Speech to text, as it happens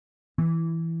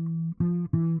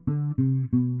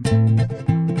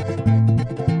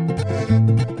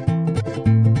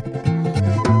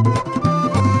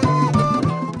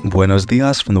Buenos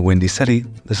dias from the Windy City.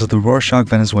 This is the Rorschach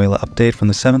Venezuela update from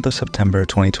the 7th of September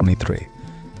 2023.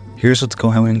 Here's what's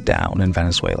going down in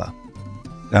Venezuela.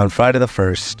 Now, on Friday the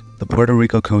 1st, the Puerto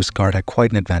Rico Coast Guard had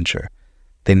quite an adventure.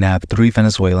 They nabbed 3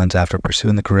 Venezuelans after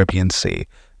pursuing the Caribbean Sea,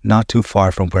 not too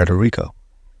far from Puerto Rico.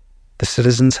 The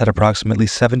citizens had approximately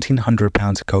 1,700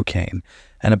 pounds of cocaine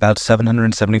and about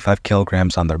 775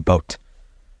 kilograms on their boat.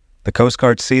 The Coast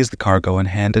Guard seized the cargo and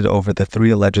handed over the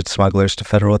 3 alleged smugglers to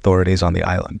federal authorities on the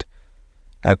island.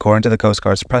 Now, according to the Coast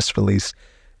Guard's press release,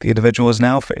 the individuals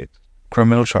now face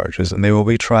criminal charges and they will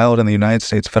be trialed in the United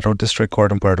States Federal District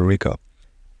Court in Puerto Rico.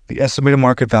 The estimated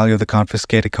market value of the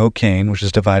confiscated cocaine, which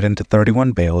is divided into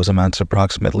 31 bales, amounts to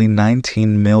approximately $19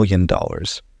 million.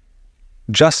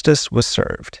 Justice was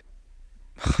served.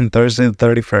 On Thursday the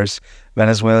 31st,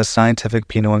 Venezuela's Scientific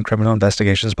Penal and Criminal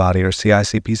Investigations Body, or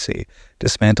CICPC,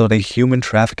 dismantled a human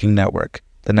trafficking network.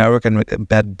 The network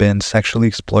had been sexually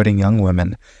exploiting young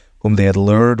women whom they had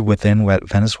lured within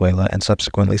Venezuela and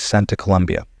subsequently sent to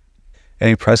Colombia.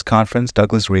 In a press conference,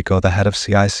 Douglas Rico, the head of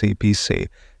CICPC,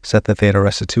 said that they had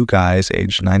arrested 2 guys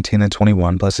aged 19 and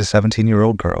 21 plus a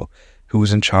 17-year-old girl who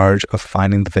was in charge of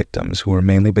finding the victims, who were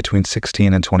mainly between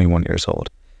 16 and 21 years old.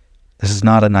 This is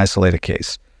not an isolated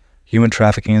case. Human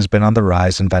trafficking has been on the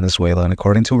rise in Venezuela, and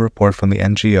according to a report from the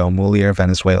NGO Mulier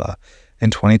Venezuela, in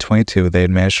 2022 they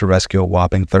had managed to rescue a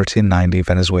whopping 1,390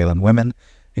 Venezuelan women,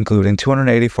 including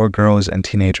 284 girls and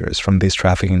teenagers from these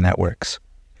trafficking networks.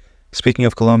 Speaking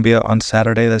of Colombia, on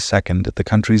Saturday the 2nd, the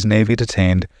country's Navy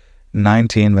detained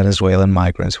 19 Venezuelan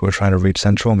migrants who were trying to reach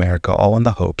Central America, all in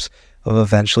the hopes of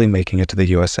eventually making it to the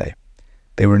USA.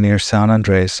 They were near San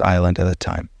Andres Island at the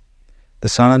time. The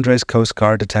San Andres Coast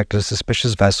Guard detected a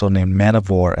suspicious vessel named Man of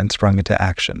War and sprung into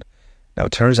action. Now,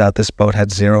 it turns out this boat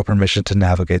had 0 permission to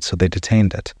navigate, so they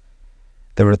detained it.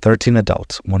 There were 13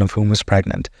 adults, one of whom was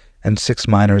pregnant, and 6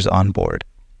 minors on board.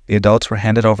 The adults were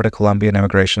handed over to Colombian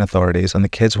immigration authorities, and the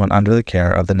kids went under the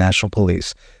care of the National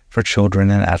Police for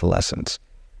Children and Adolescents.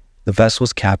 The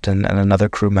vessel's captain and another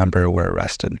crew member were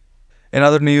arrested. In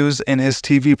other news, in his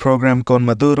TV program Con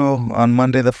Maduro, on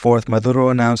Monday the 4th, Maduro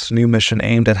announced a new mission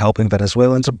aimed at helping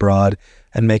Venezuelans abroad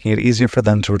and making it easier for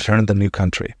them to return to the new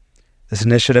country. This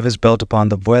initiative is built upon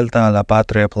the Vuelta a la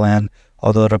Patria plan,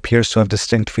 although it appears to have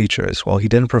distinct features. While he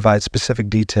didn't provide specific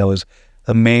details,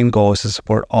 the main goal is to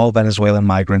support all Venezuelan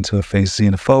migrants who have faced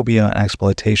xenophobia and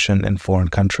exploitation in foreign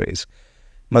countries.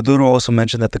 Maduro also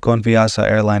mentioned that the Conviasa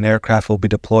airline aircraft will be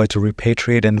deployed to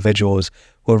repatriate individuals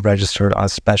who are registered on a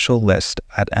special list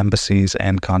at embassies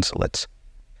and consulates.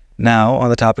 Now, on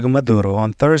the topic of Maduro,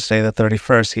 on Thursday the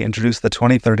 31st, he introduced the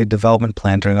 2030 Development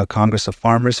Plan during a Congress of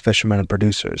Farmers, Fishermen, and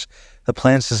Producers. The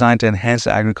plan is designed to enhance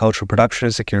agricultural production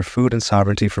and secure food and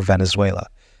sovereignty for Venezuela.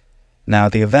 Now,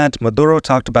 at the event, Maduro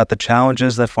talked about the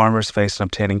challenges that farmers face in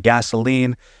obtaining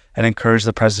gasoline and encouraged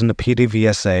the president of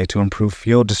PDVSA to improve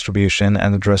fuel distribution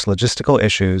and address logistical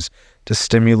issues to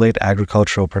stimulate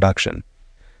agricultural production.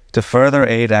 To further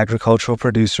aid agricultural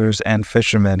producers and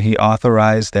fishermen, he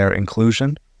authorized their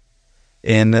inclusion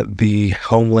in the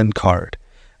Homeland Card,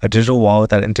 a digital wallet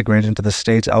that integrates into the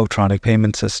state's electronic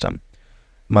payment system.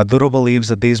 Maduro believes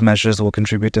that these measures will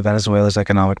contribute to Venezuela's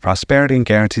economic prosperity and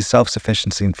guarantee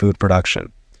self-sufficiency in food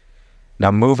production.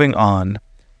 Now, moving on,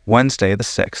 Wednesday the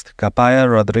 6th, Capaya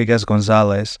Rodriguez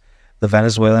Gonzalez, the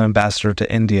Venezuelan ambassador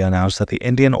to India, announced that the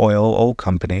Indian Oil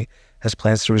Company has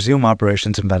plans to resume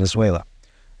operations in Venezuela.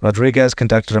 Rodriguez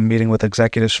conducted a meeting with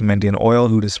executives from Indian Oil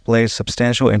who displayed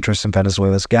substantial interest in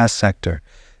Venezuela's gas sector.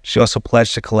 She also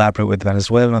pledged to collaborate with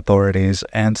Venezuelan authorities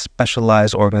and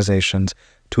specialized organizations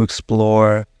to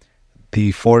explore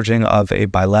the forging of a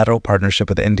bilateral partnership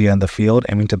with India in the field,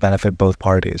 aiming to benefit both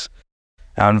parties.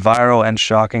 Now, in viral and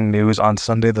shocking news, on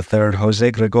Sunday the 3rd,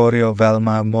 Jose Gregorio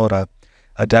Velma Mora,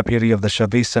 a deputy of the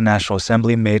Chavista National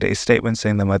Assembly, made a statement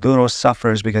saying that Maduro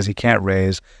suffers because he can't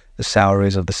raise the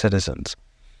salaries of the citizens.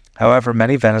 However,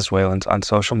 many Venezuelans on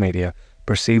social media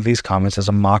perceive these comments as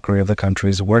a mockery of the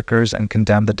country's workers and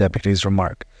condemn the deputy's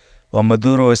remark. While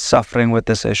Maduro is suffering with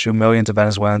this issue, millions of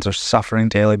Venezuelans are suffering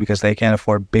daily because they can't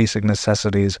afford basic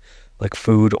necessities like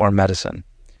food or medicine.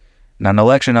 Now, in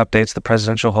election updates, the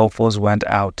presidential hopefuls went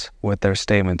out with their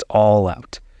statements all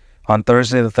out. On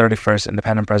Thursday the 31st,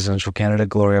 independent presidential candidate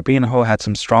Gloria Binho had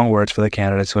some strong words for the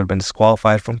candidates who had been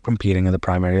disqualified from competing in the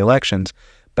primary elections,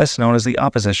 best known as the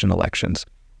opposition elections.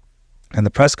 In the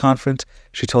press conference,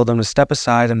 she told them to step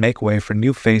aside and make way for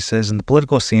new faces in the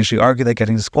political scene. She argued that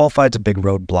getting disqualified is a big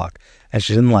roadblock, and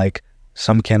she didn't like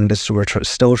some candidates who were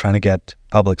still trying to get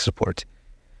public support.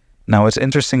 Now, what's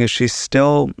interesting is she's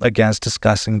still against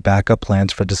discussing backup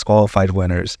plans for disqualified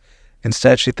winners.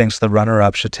 Instead, she thinks the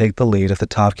runner-up should take the lead if the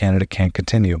top candidate can't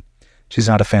continue. She's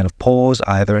not a fan of polls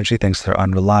either, and she thinks they're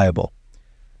unreliable.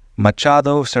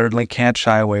 Machado certainly can't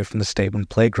shy away from the statement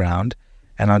playground,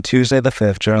 and on Tuesday the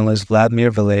 5th, journalist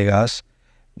Vladimir Villegas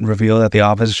revealed that the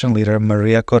opposition leader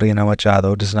Maria Corina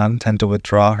Machado does not intend to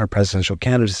withdraw her presidential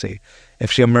candidacy if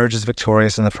she emerges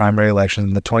victorious in the primary election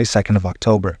on the 22nd of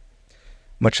October.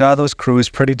 Machado's crew is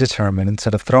pretty determined.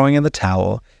 Instead of throwing in the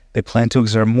towel, they plan to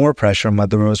exert more pressure on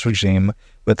Maduro's regime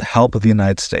with the help of the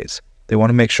United States. They want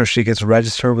to make sure she gets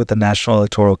registered with the National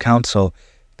Electoral Council,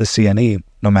 the CNE,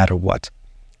 no matter what.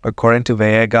 According to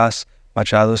Villegas,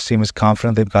 Machado's team is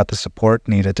confident they've got the support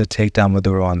needed to take down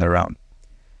Maduro on their own.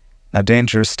 Now,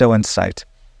 danger is still in sight.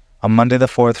 On Monday the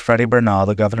 4th, Freddy Bernal,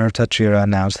 the governor of Táchira,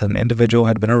 announced that an individual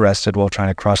had been arrested while trying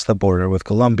to cross the border with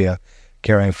Colombia,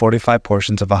 carrying 45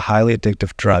 portions of a highly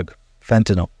addictive drug,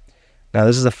 fentanyl. Now,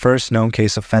 this is the first known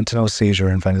case of fentanyl seizure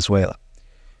in Venezuela.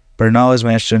 Bernal has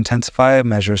managed to intensify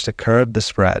measures to curb the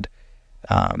spread.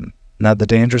 Now, the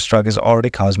dangerous drug has already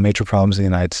caused major problems in the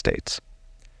United States.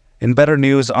 In better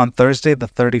news, on Thursday the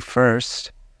 31st,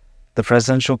 the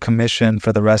Presidential Commission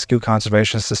for the Rescue,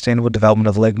 Conservation, and Sustainable Development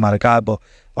of Lake Maracaibo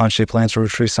launched a plan to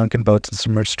retrieve sunken boats and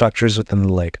submerged structures within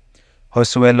the lake.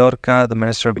 Josué Lorca, the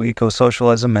Minister of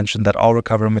Eco-Socialism, mentioned that all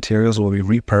recovered materials will be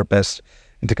repurposed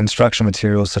into construction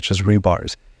materials such as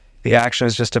rebars. The action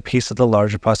is just a piece of the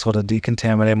larger puzzle to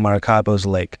decontaminate Maracaibo's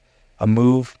lake, a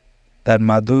move that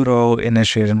Maduro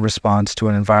initiated in response to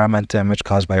an environmental damage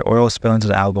caused by oil spillings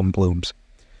and algal blooms.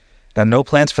 Now, no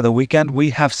plans for the weekend?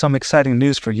 We have some exciting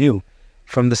news for you.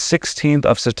 From the 16th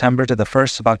of September to the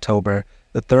 1st of October,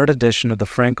 the third edition of the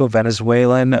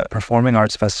Franco-Venezuelan Performing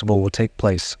Arts Festival will take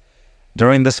place.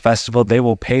 During this festival, they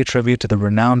will pay tribute to the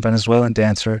renowned Venezuelan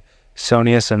dancer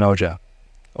Sonia Sonoja.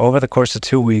 Over the course of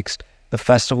 2 weeks, the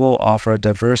festival will offer a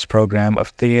diverse program of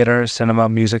theater, cinema,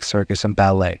 music, circus, and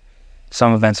ballet.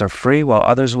 Some events are free, while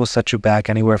others will set you back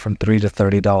anywhere from $3 to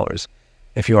 $30.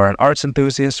 If you are an arts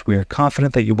enthusiast, we are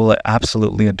confident that you will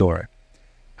absolutely adore it.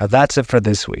 Now, that's it for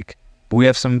this week. But we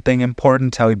have something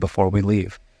important to tell you before we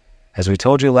leave. As we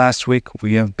told you last week,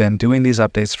 we have been doing these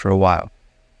updates for a while.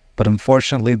 But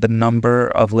unfortunately, the number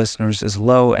of listeners is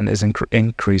low and is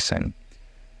increasing.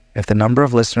 If the number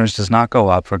of listeners does not go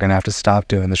up, we're going to have to stop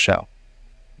doing the show.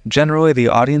 Generally, the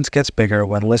audience gets bigger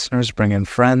when listeners bring in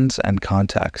friends and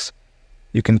contacts.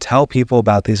 You can tell people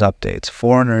about these updates,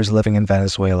 foreigners living in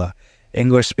Venezuela,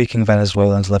 English-speaking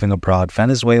Venezuelans living abroad,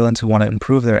 Venezuelans who want to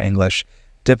improve their English,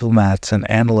 diplomats and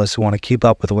analysts who want to keep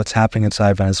up with what's happening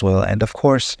inside Venezuela, and of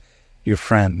course, your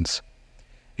friends.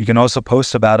 You can also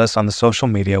post about us on the social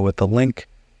media with the link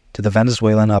to the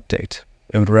Venezuelan update.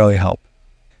 It would really help.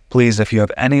 Please, if you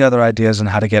have any other ideas on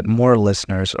how to get more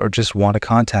listeners or just want to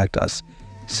contact us,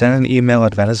 send an email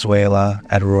at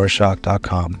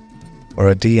venezuela@rorschach.com or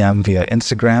a DM via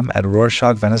Instagram at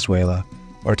RorschachVenezuela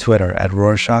or Twitter at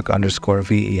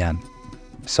Rorschach_VEN.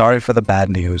 Sorry for the bad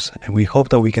news, and we hope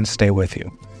that we can stay with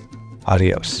you.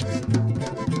 Adios.